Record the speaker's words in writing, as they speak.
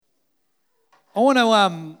I want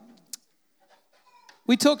to.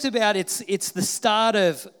 We talked about it's the start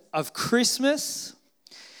of Christmas.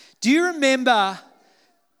 Do you remember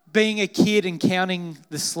being a kid and counting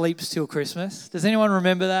the sleeps till Christmas? Does anyone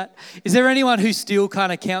remember that? Is there anyone who still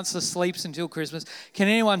kind of counts the sleeps until Christmas? Can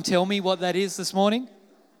anyone tell me what that is this morning?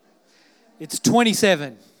 It's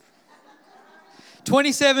 27.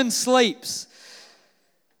 27 sleeps.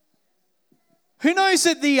 Who knows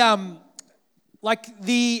that the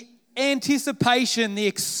anticipation, the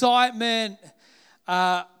excitement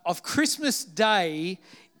of Christmas Day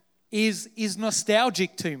is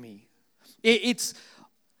nostalgic to me.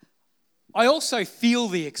 I also feel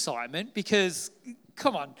the excitement because,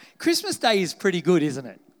 come on, Christmas Day is pretty good, isn't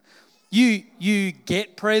it? You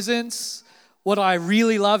get presents. What I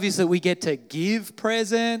really love is that we get to give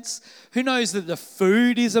presents. Who knows that the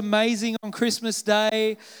food is amazing on Christmas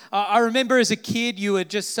Day? I remember as a kid, you were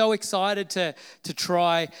just so excited to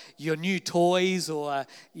try your new toys or,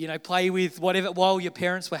 play with whatever. While your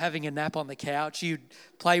parents were having a nap on the couch, you'd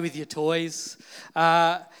play with your toys.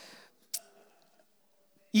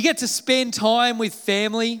 You get to spend time with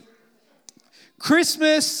family.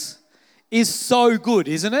 Christmas is so good,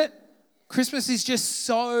 isn't it? Christmas is just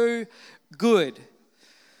so good.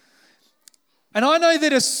 And I know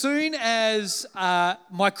that as soon as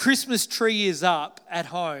my Christmas tree is up at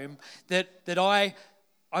home, that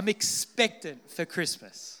I'm expectant for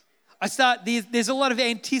Christmas. There's a lot of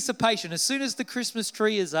anticipation. As soon as the Christmas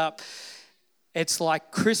tree is up, it's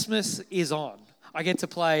like Christmas is on. I get to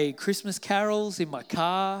play Christmas carols in my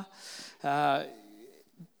car.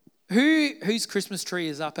 Whose Christmas tree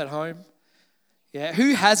is up at home? Yeah,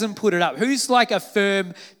 who hasn't put it up? Who's like a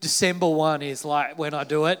firm December one is like when I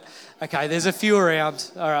do it? Okay, there's a few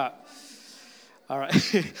around. All right.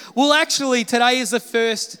 Well, actually, today is the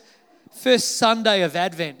first Sunday of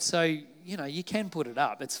Advent, so, you can put it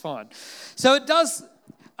up. It's fine. So it does,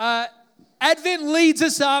 Advent leads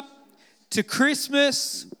us up to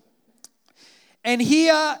Christmas. And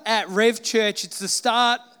here at Rev Church, it's the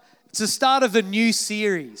start of a new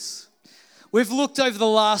series. We've looked over the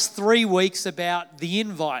last 3 weeks about the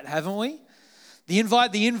invite, haven't we? The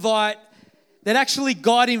invite that actually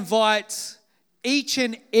God invites each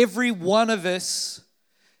and every one of us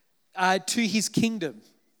to his kingdom.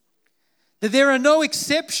 That there are no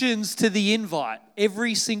exceptions to the invite.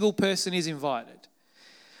 Every single person is invited.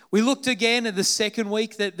 We looked again at the second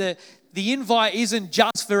week that the invite isn't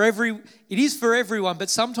just it is for everyone, but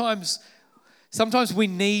sometimes we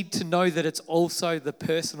need to know that it's also the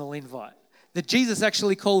personal invite. That Jesus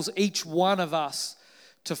actually calls each one of us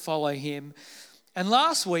to follow him. And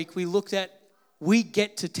last week we looked at we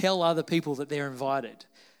get to tell other people that they're invited.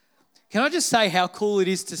 Can I just say how cool it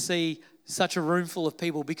is to see such a room full of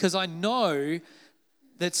people? Because I know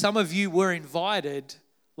that some of you were invited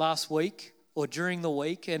last week or during the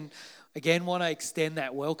week, and again, want to extend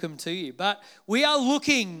that welcome to you. But we are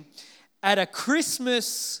looking at a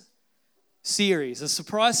Christmas series. A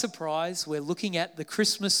surprise, surprise, we're looking at the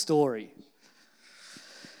Christmas story.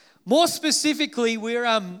 More specifically, we're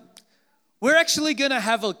actually going to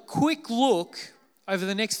have a quick look over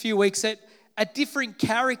the next few weeks at different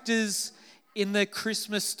characters in the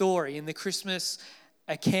Christmas story, in the Christmas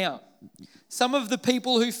account. Some of the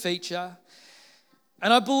people who feature.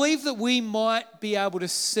 And I believe that we might be able to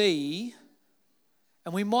see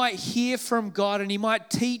and we might hear from God and he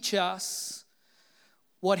might teach us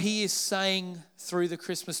what he is saying through the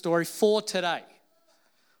Christmas story for today.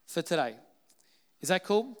 Is that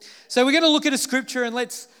cool? So we're going to look at a scripture and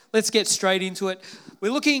let's get straight into it.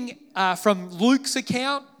 We're looking from Luke's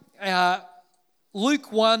account.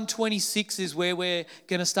 Luke 1:26 is where we're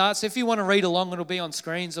going to start. So if you want to read along, it'll be on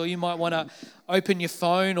screens, or you might want to open your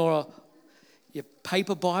phone or your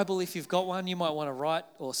paper Bible, if you've got one, you might want to write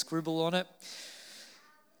or scribble on it.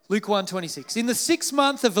 Luke 1:26. In the 6th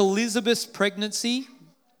month of Elizabeth's pregnancy,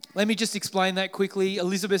 let me just explain that quickly.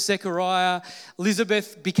 Elizabeth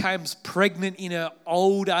becomes pregnant in her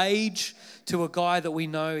old age to a guy that we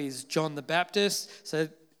know is John the Baptist. So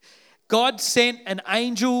God sent an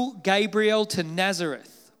angel, Gabriel, to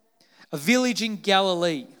Nazareth, a village in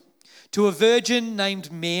Galilee, to a virgin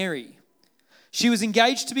named Mary. She was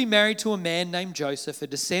engaged to be married to a man named Joseph, a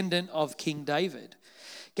descendant of King David.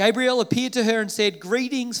 Gabriel appeared to her and said,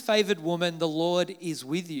 "Greetings, favored woman, the Lord is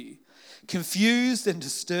with you." Confused and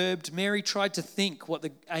disturbed, Mary tried to think what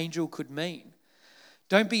the angel could mean.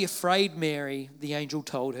 "Don't be afraid, Mary," the angel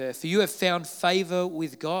told her, "for you have found favor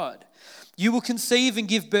with God. You will conceive and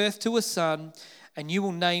give birth to a son, and you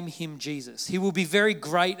will name him Jesus. He will be very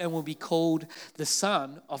great and will be called the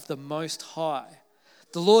Son of the Most High.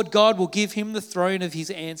 The Lord God will give him the throne of his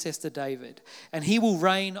ancestor David, and he will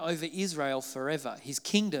reign over Israel forever. His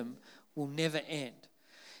kingdom will never end."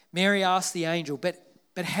 Mary asked the angel, but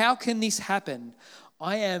how can this happen?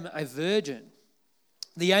 I am a virgin."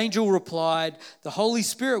 The angel replied, "The Holy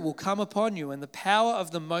Spirit will come upon you, and the power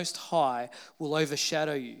of the Most High will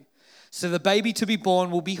overshadow you. So the baby to be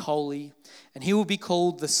born will be holy, and he will be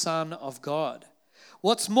called the Son of God.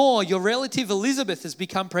 What's more, your relative Elizabeth has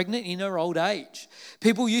become pregnant in her old age.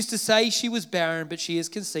 People used to say she was barren, but she has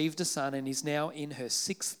conceived a son and is now in her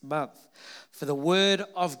 6th month. For the word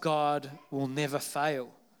of God will never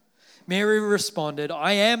fail." Mary responded,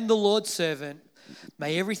 "I am the Lord's servant.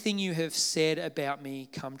 May everything you have said about me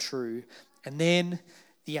come true." And then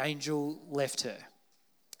the angel left her.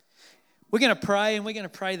 We're going to pray, and we're going to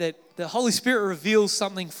pray that the Holy Spirit reveals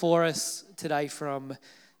something for us today from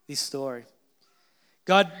this story.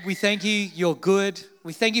 God, we thank you, you're good.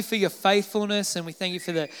 We thank you for your faithfulness, and we thank you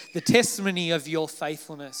for the testimony of your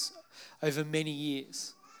faithfulness over many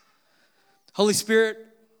years. Holy Spirit,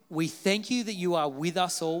 we thank you that you are with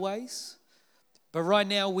us always. But right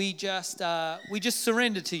now we just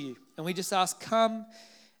surrender to you, and we just ask, come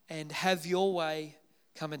and have your way.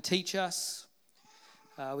 Come and teach us.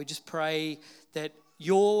 We just pray that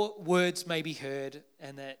your words may be heard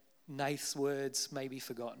and that Nath's words may be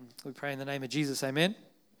forgotten. We pray in the name of Jesus, amen.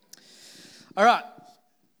 All right.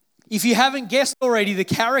 If you haven't guessed already, the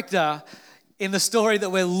character in the story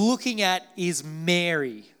that we're looking at is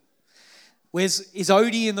Mary. Is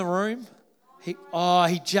Odie in the room? He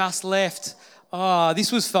just left.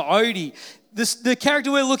 This was for Odie. The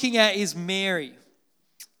character we're looking at is Mary.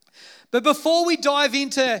 But before we dive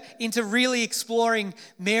into really exploring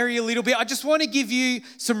Mary a little bit, I just want to give you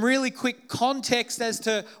some really quick context as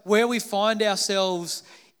to where we find ourselves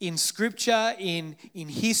in Scripture, in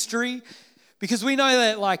history. Because we know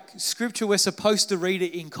that, like, Scripture, we're supposed to read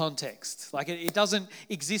it in context. Like, it doesn't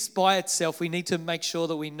exist by itself. We need to make sure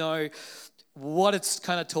that we know what it's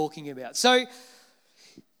kind of talking about. So,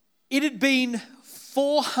 it had been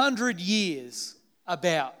 400 years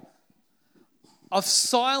of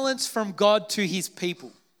silence from God to his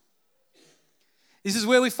people. This is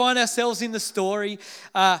where we find ourselves in the story.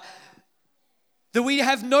 That we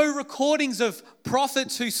have no recordings of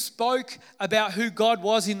prophets who spoke about who God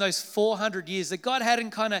was in those 400 years. That God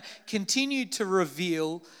hadn't kind of continued to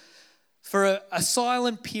reveal for a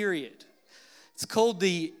silent period. It's called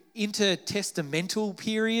the intertestamental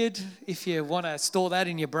period, if you want to store that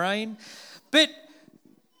in your brain. But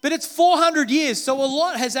it's 400 years, so a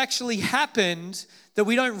lot has actually happened that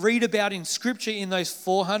we don't read about in Scripture in those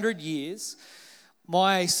 400 years.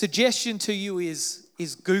 My suggestion to you is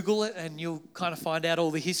Google it, and you'll kind of find out all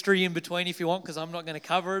the history in between if you want, because I'm not going to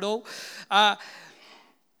cover it all. But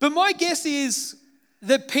my guess is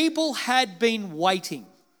that people had been waiting.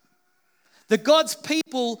 That God's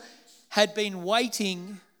people had been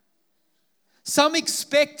waiting, some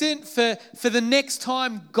expectant for the next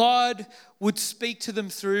time God would speak to them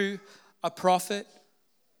through a prophet.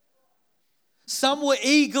 Some were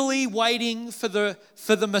eagerly waiting for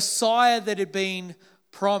the Messiah that had been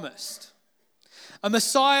promised. A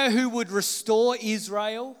Messiah who would restore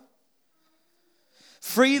Israel,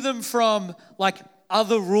 free them from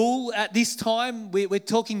other rule. At this time, we're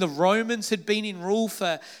talking the Romans had been in rule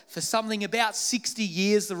for something about 60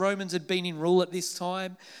 years. The Romans had been in rule at this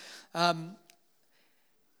time.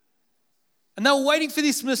 And they were waiting for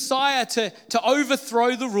this Messiah to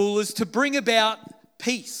overthrow the rulers, to bring about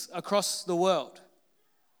peace across the world.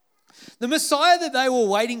 The Messiah that they were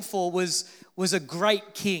waiting for was a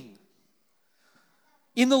great king.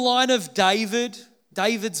 In the line of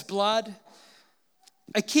David's blood,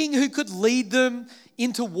 a king who could lead them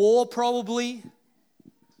into war probably,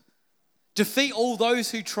 defeat all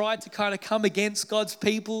those who tried to kind of come against God's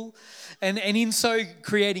people, and in so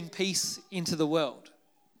creating peace into the world.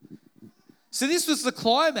 So this was the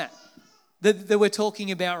climate that we're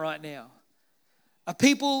talking about right now. A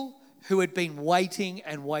people who had been waiting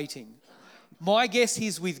and waiting. My guess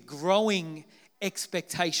is with growing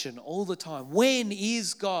expectation all the time. When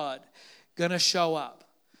is God going to show up?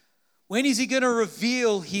 When is he going to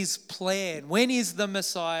reveal his plan? When is the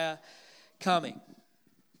Messiah coming?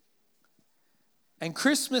 And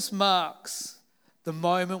Christmas marks the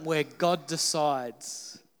moment where God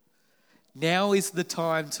decides, now is the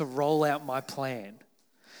time to roll out my plan.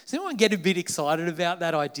 Does anyone get a bit excited about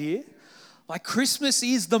that idea? Like, Christmas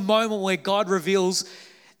is the moment where God reveals,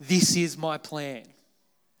 this is my plan.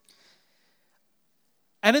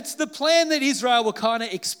 And it's the plan that Israel were kind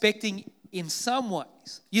of expecting in some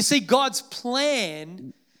ways. You see, God's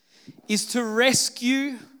plan is to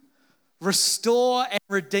rescue, restore, and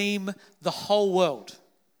redeem the whole world.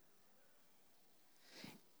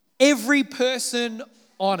 every person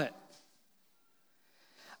on it.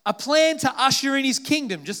 A plan to usher in his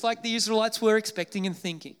kingdom, just like the Israelites were expecting and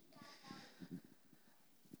thinking.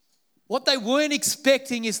 What they weren't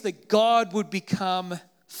expecting is that God would become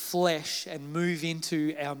flesh and move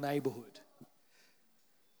into our neighborhood.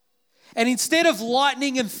 And instead of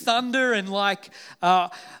lightning and thunder and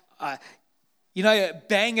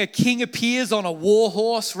bang, a king appears on a war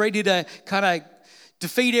horse ready to kind of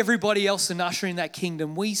defeat everybody else and usher in that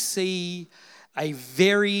kingdom, we see a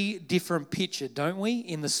very different picture, don't we,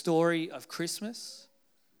 in the story of Christmas?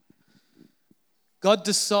 God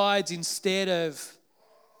decides, instead of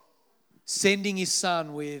sending his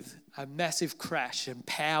son with a massive crash and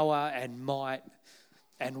power and might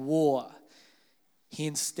and war, he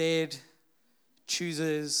instead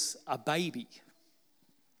chooses a baby.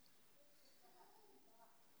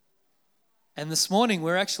 And this morning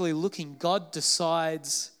we're actually looking, God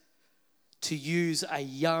decides to use a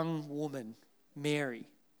young woman, Mary,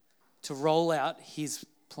 to roll out his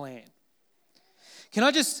plan.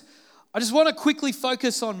 I just want to quickly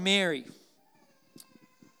focus on Mary,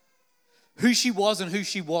 who she was and who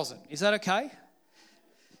she wasn't. Is that okay?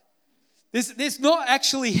 There's not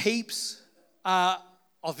actually heaps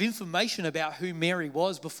of information about who Mary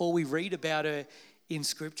was before we read about her in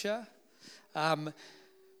Scripture.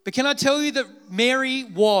 But can I tell you that Mary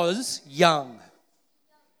was young?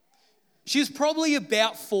 She was probably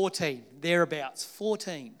about 14, thereabouts,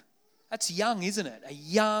 14. That's young, isn't it? A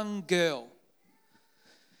young girl.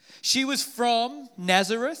 She was from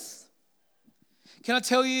Nazareth. Can I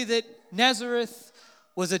tell you that Nazareth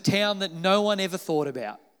was a town that no one ever thought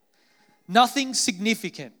about? Nothing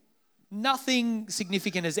significant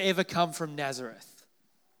has ever come from Nazareth.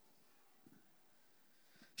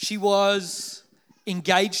 She was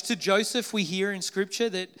engaged to Joseph. We hear in Scripture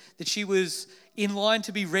that she was in line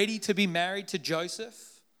to be ready to be married to Joseph.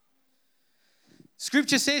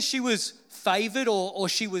 Scripture says she was favored or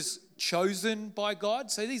she was chosen by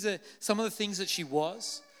God. So these are some of the things that she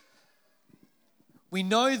was. We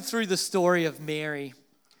know through the story of Mary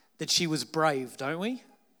that she was brave, don't we?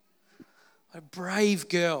 A brave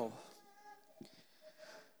girl.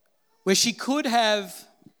 Where she could have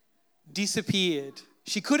disappeared.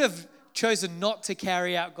 She could have chosen not to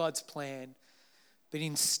carry out God's plan, but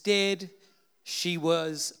instead she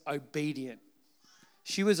was obedient.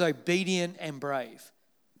 She was obedient and brave.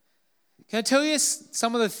 Can I tell you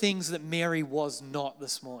some of the things that Mary was not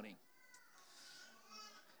this morning?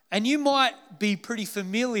 And you might be pretty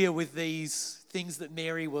familiar with these things that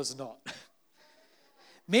Mary was not.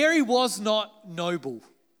 Mary was not noble.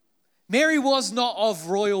 Mary was not of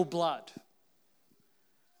royal blood.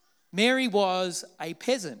 Mary was a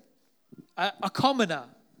peasant, a commoner,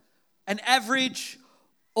 an average,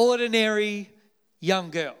 ordinary young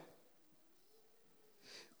girl.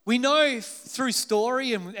 We know through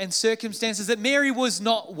story and circumstances that Mary was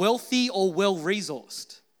not wealthy or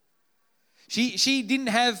well-resourced. She didn't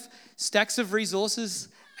have stacks of resources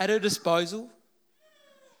at her disposal.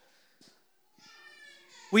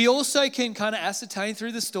 We also can kind of ascertain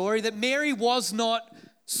through the story that Mary was not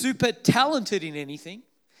super talented in anything.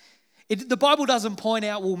 The Bible doesn't point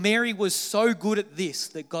out, well, Mary was so good at this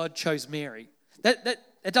that God chose Mary.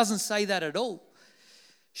 It doesn't say that at all.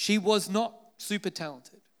 She was not super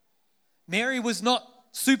talented. Mary was not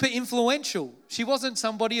super influential. She wasn't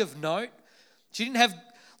somebody of note. She didn't have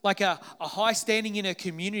like a high standing in her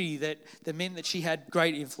community that meant that she had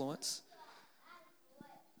great influence.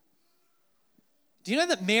 Do you know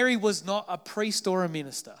that Mary was not a priest or a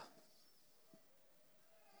minister?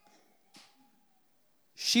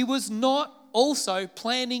 She was not also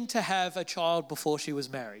planning to have a child before she was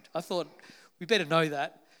married. I thought we better know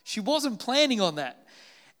that. She wasn't planning on that.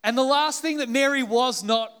 And the last thing that Mary was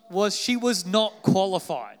not was she was not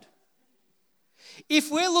qualified.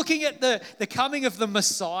 If we're looking at the coming of the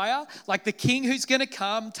Messiah, like the king who's going to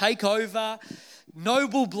come, take over,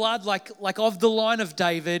 noble blood like of the line of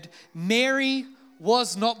David, Mary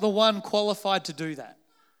was not the one qualified to do that.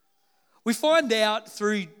 We find out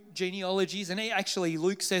through genealogies, and actually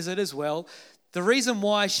Luke says it as well, the reason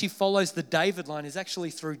why she follows the David line is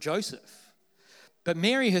actually through Joseph. But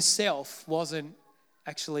Mary herself wasn't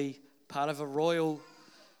actually part of a royal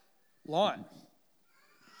line.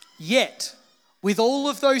 Yet, with all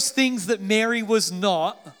of those things that Mary was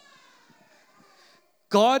not,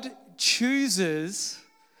 God chooses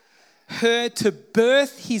her to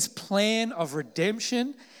birth his plan of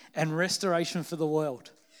redemption and restoration for the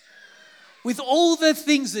world. With all the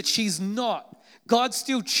things that she's not, God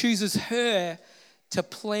still chooses her to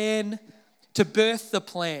birth the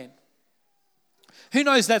plan. Who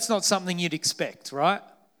knows that's not something you'd expect, right?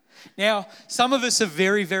 Now, some of us are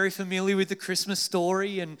very, very familiar with the Christmas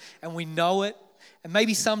story and we know it. And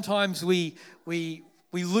maybe sometimes we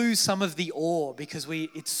lose some of the awe because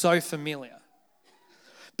it's so familiar.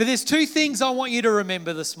 But there's two things I want you to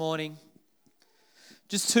remember this morning.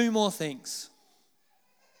 Just two more things.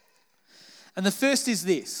 And the first is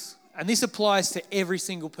this, and this applies to every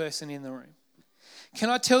single person in the room. Can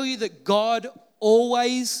I tell you that God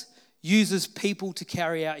always uses people to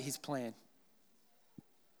carry out his plan?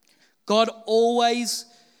 God always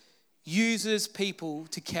uses people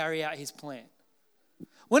to carry out his plan.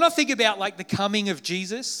 When I think about like the coming of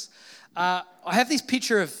Jesus, I have this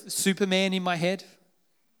picture of Superman in my head.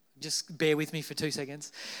 Just bear with me for 2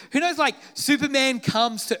 seconds. Who knows, like Superman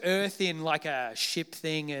comes to Earth in like a ship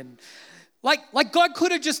thing, and like God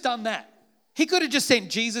could have just done that. He could have just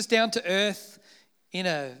sent Jesus down to Earth in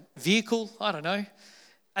a vehicle, I don't know,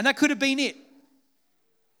 and that could have been it.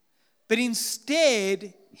 But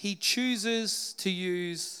instead, he chooses to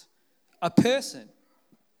use a person.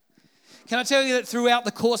 Can I tell you that throughout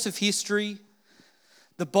the course of history,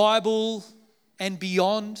 the Bible and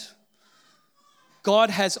beyond,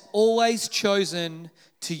 God has always chosen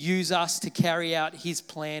to use us to carry out his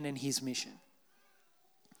plan and his mission.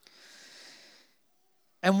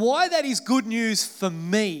 And why that is good news for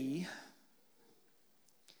me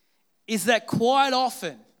is that quite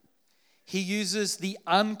often he uses the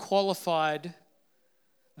unqualified,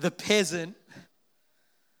 the peasant,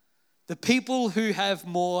 the people who have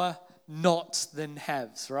more nots than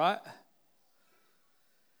haves, right?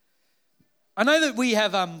 I know that we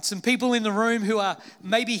have some people in the room who are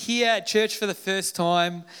maybe here at church for the first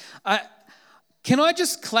time. Can I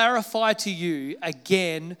just clarify to you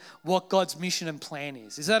again what God's mission and plan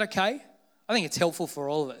is? Is that okay? I think it's helpful for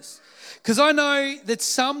all of us. Because I know that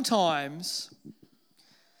sometimes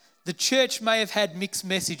the church may have had mixed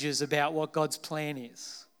messages about what God's plan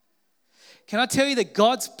is. Can I tell you that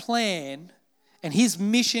God's plan and his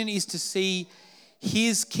mission is to see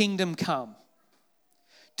his kingdom come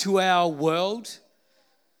to our world,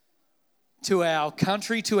 to our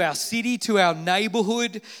country, to our city, to our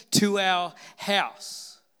neighborhood, to our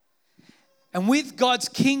house. And with God's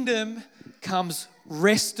kingdom comes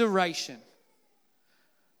restoration,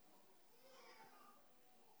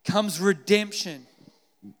 comes redemption,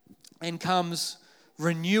 and comes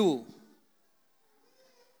renewal.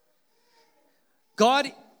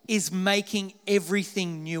 God is making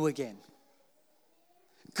everything new again.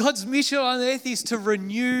 God's mission on earth is to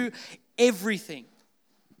renew everything.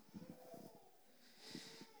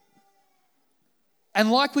 And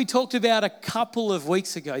like we talked about a couple of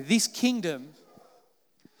weeks ago, this kingdom,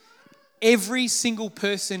 every single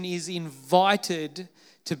person is invited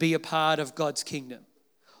to be a part of God's kingdom.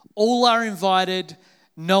 All are invited,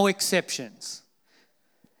 no exceptions.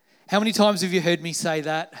 How many times have you heard me say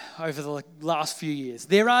that over the last few years?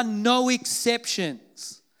 There are no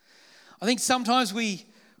exceptions. I think sometimes we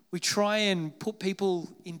try and put people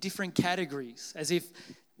in different categories as if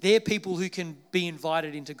they're people who can be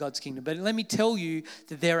invited into God's kingdom. But let me tell you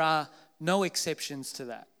that there are no exceptions to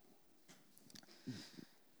that.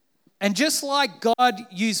 And just like God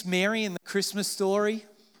used Mary in the Christmas story,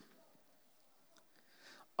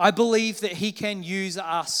 I believe that he can use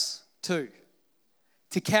us too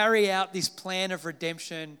to carry out this plan of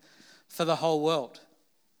redemption for the whole world.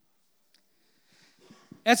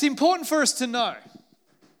 Now, it's important for us to know,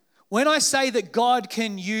 when I say that God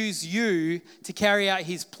can use you to carry out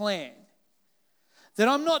his plan, that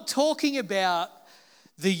I'm not talking about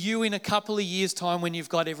the you in a couple of years' time when you've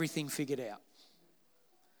got everything figured out.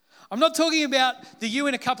 I'm not talking about the you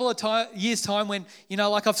in a couple of years' time when,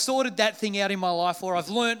 like I've sorted that thing out in my life or I've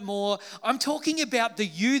learnt more. I'm talking about the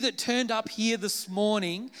you that turned up here this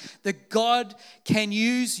morning, that God can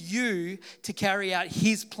use you to carry out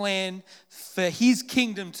his plan for his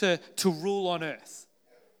kingdom to rule on earth.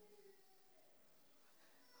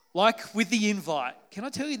 Like with the invite, can I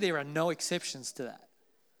tell you there are no exceptions to that?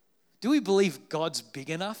 Do we believe God's big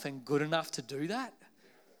enough and good enough to do that?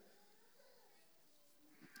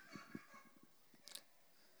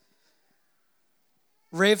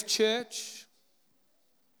 Rev Church,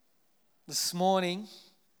 this morning,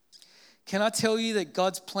 can I tell you that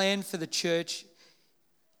God's plan for the church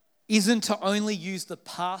isn't to only use the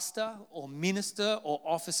pastor or minister or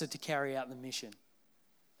officer to carry out the mission.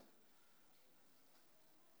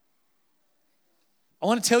 I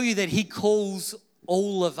want to tell you that he calls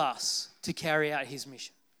all of us to carry out his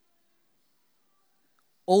mission.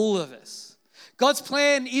 All of us. God's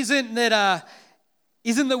plan isn't that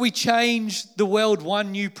we change the world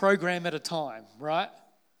one new program at a time, right?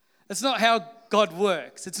 That's not how God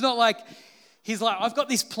works. It's not like he's like, I've got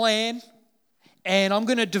this plan and I'm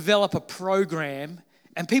going to develop a program,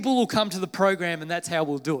 and people will come to the program, and that's how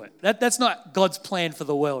we'll do it. That's not God's plan for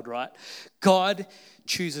the world, right? God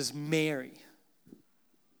chooses Mary.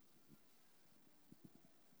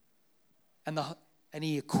 And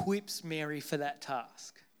he equips Mary for that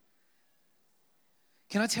task.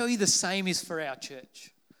 Can I tell you the same is for our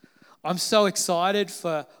church? I'm so excited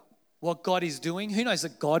for what God is doing. Who knows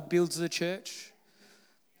that God builds the church?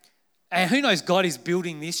 And who knows God is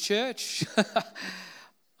building this church?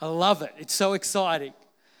 I love it. It's so exciting.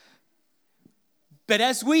 But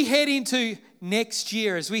as we head into next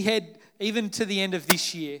year, as we head even to the end of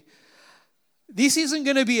this year, this isn't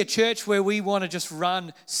going to be a church where we want to just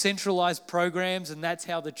run centralized programs and that's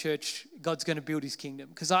how the church, God's going to build his kingdom.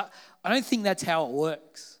 Because I don't think that's how it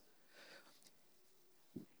works.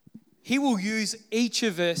 He will use each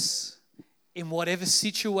of us in whatever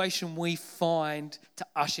situation we find to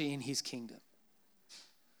usher in his kingdom.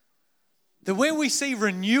 That when we see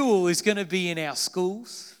renewal is going to be in our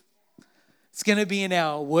schools, it's going to be in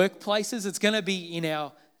our workplaces, it's going to be in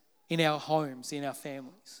our homes, in our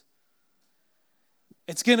families.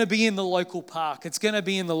 It's going to be in the local park. It's going to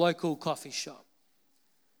be in the local coffee shop.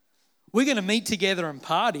 We're going to meet together and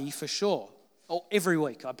party for sure. Every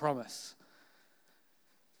week, I promise.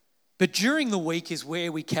 But during the week is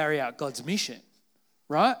where we carry out God's mission,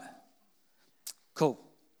 right? Cool.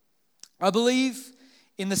 I believe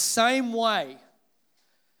in the same way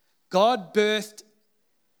God birthed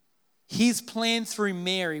his plan through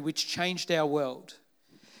Mary, which changed our world.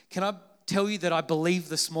 Can I tell you that I believe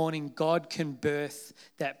this morning God can birth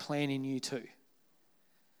that plan in you too?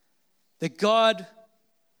 That God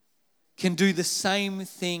can do the same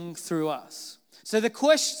thing through us. So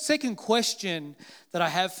the second question that I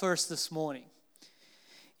have for us this morning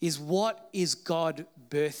is, what is God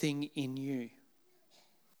birthing in you?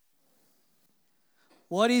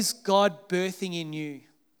 What is God birthing in you?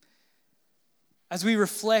 As we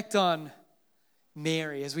reflect on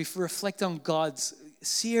Mary, as we reflect on God's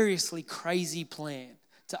seriously crazy plan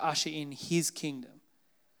to usher in his kingdom,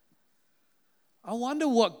 I wonder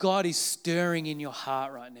what God is stirring in your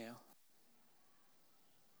heart right now.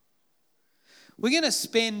 We're going to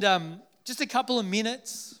spend just a couple of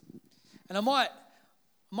minutes, and I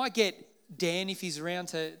might get Dan, if he's around,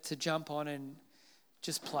 to jump on and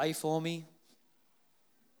just play for me.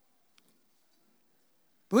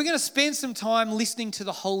 But we're going to spend some time listening to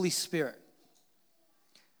the Holy Spirit.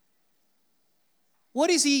 What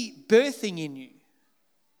is he birthing in you?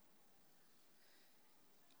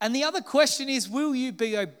 And the other question is, will you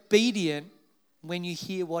be obedient when you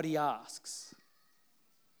hear what he asks?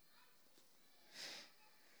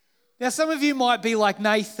 Now, some of you might be like,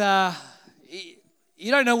 Nath, you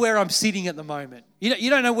don't know where I'm sitting at the moment. You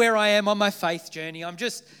don't know where I am on my faith journey. I'm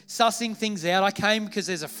just sussing things out. I came because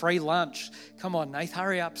there's a free lunch. Come on, Nath,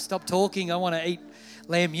 hurry up. Stop talking. I want to eat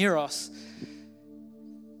lamb gyros.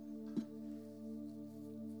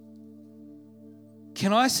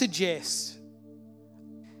 Can I suggest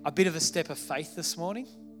a bit of a step of faith this morning?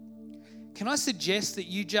 Can I suggest that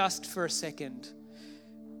you just for a second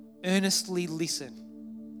earnestly listen?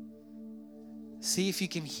 See if you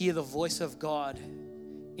can hear the voice of God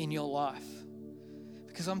in your life.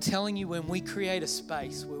 Because I'm telling you, when we create a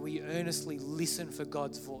space where we earnestly listen for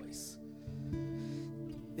God's voice,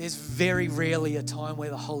 there's very rarely a time where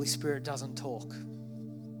the Holy Spirit doesn't talk.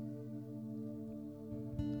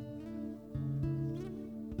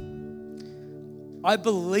 I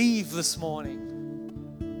believe this morning,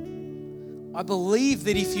 I believe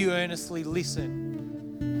that if you earnestly listen,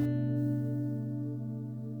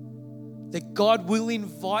 that God will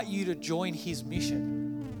invite you to join his mission.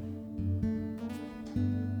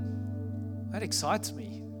 That excites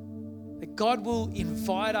me. That God will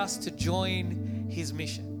invite us to join his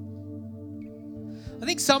mission. I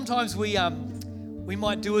think sometimes we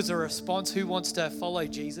might do as a response, who wants to follow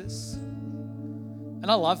Jesus?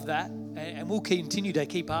 And I love that. And we'll continue to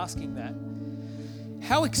keep asking that.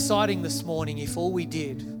 How exciting this morning if all we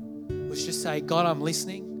did was just say, God, I'm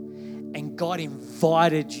listening, and God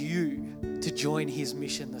invited you to join his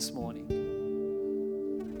mission this morning.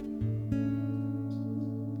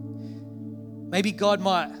 Maybe God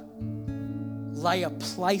might lay a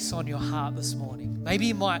place on your heart this morning. Maybe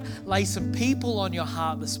he might lay some people on your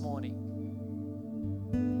heart this morning.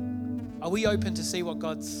 Are we open to see what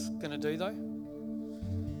God's going to do though?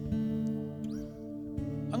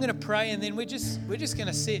 I'm going to pray and then we're just going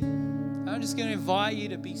to sit. I'm just going to invite you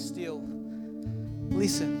to be still.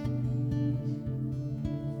 Listen.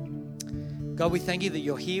 God, we thank you that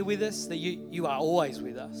you're here with us, that you are always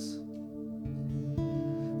with us.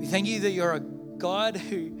 We thank you that you're a God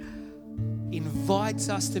who invites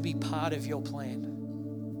us to be part of your plan.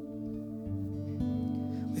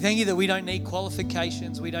 We thank you that we don't need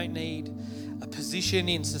qualifications. We don't need a position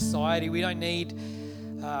in society. We don't need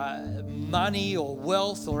money or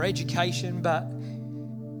wealth or education, but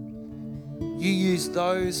you use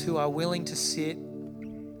those who are willing to sit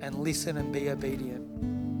and listen and be obedient.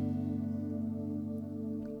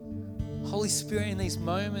 Holy Spirit, in these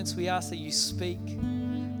moments, we ask that you speak,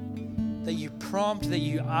 that you prompt, that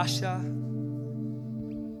you usher.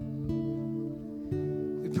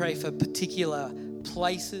 We pray for particular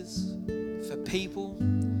places, for people,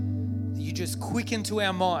 that you just quicken to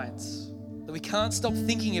our minds, that we can't stop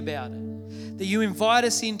thinking about it, that you invite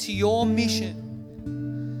us into your mission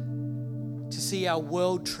to see our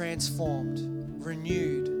world transformed,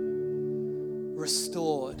 renewed,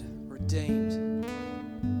 restored, redeemed.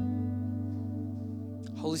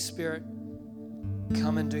 Holy Spirit,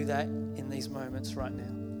 come and do that in these moments right now.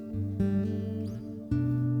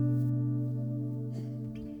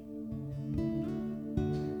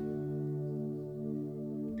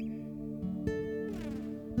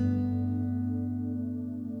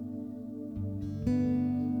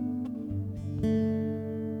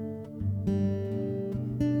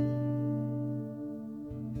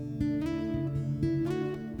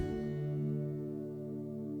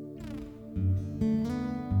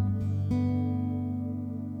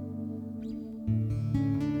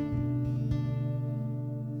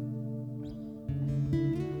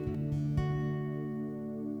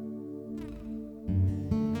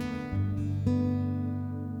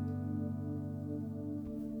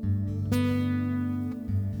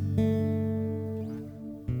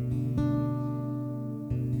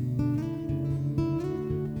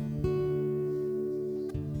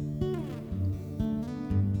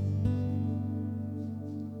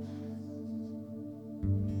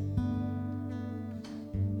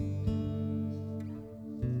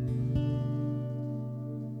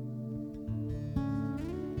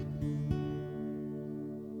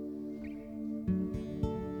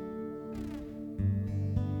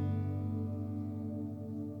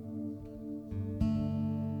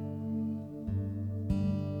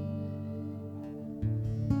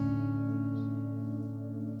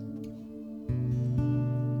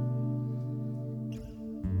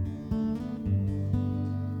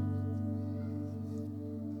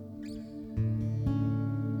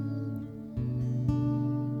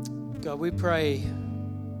 God, we pray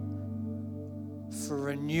for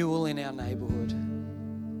renewal in our neighborhood.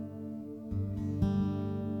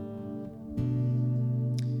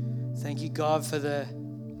 Thank you, God, for the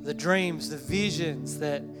dreams, the visions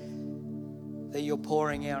that you're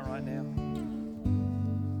pouring out right now.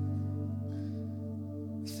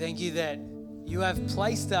 Thank you that you have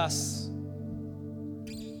placed us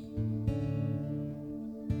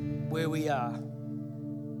where we are.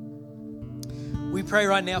 We pray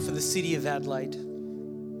right now for the city of Adelaide.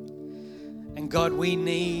 And God, we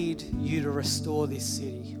need you to restore this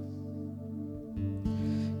city.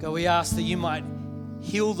 God, we ask that you might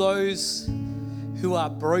heal those who are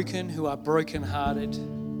broken, who are brokenhearted.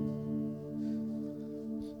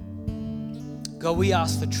 God, we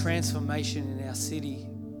ask for transformation in our city.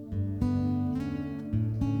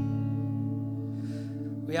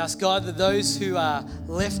 We ask, God, that those who are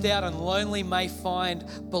left out and lonely may find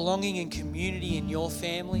belonging and community in your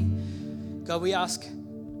family. God, we ask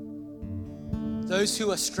those who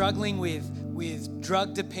are struggling with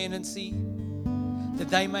drug dependency, that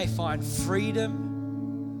they may find freedom.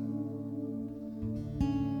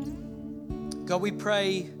 God, we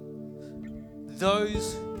pray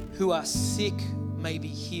those who are sick may be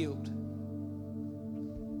healed.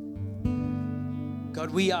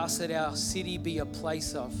 God, we ask that our city be a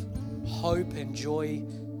place of hope and joy.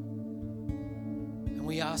 And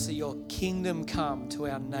we ask that your kingdom come to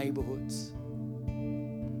our neighborhoods.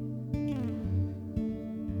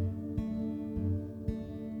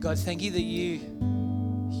 God, thank you that you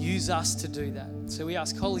use us to do that. So we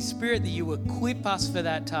ask, Holy Spirit, that you equip us for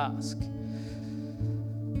that task.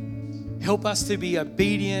 Help us to be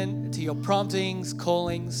obedient to your promptings,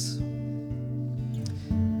 callings.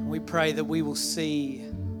 We pray that we will see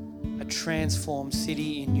a transformed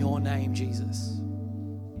city in your name, Jesus.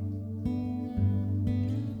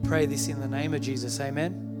 Pray this in the name of Jesus.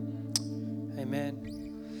 Amen.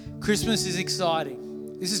 Amen. Christmas is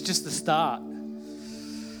exciting. This is just the start.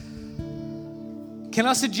 Can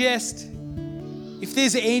I suggest, if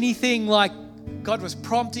there's anything like God was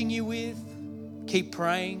prompting you with, keep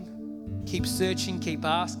praying. Keep searching, keep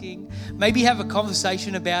asking. Maybe have a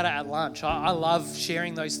conversation about it at lunch. I love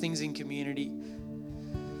sharing those things in community.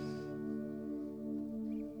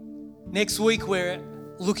 Next week, we're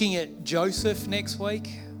looking at Joseph next week.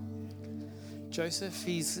 Joseph,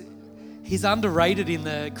 he's underrated in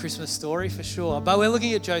the Christmas story for sure. But we're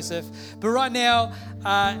looking at Joseph. But right now,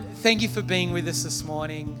 thank you for being with us this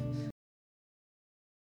morning.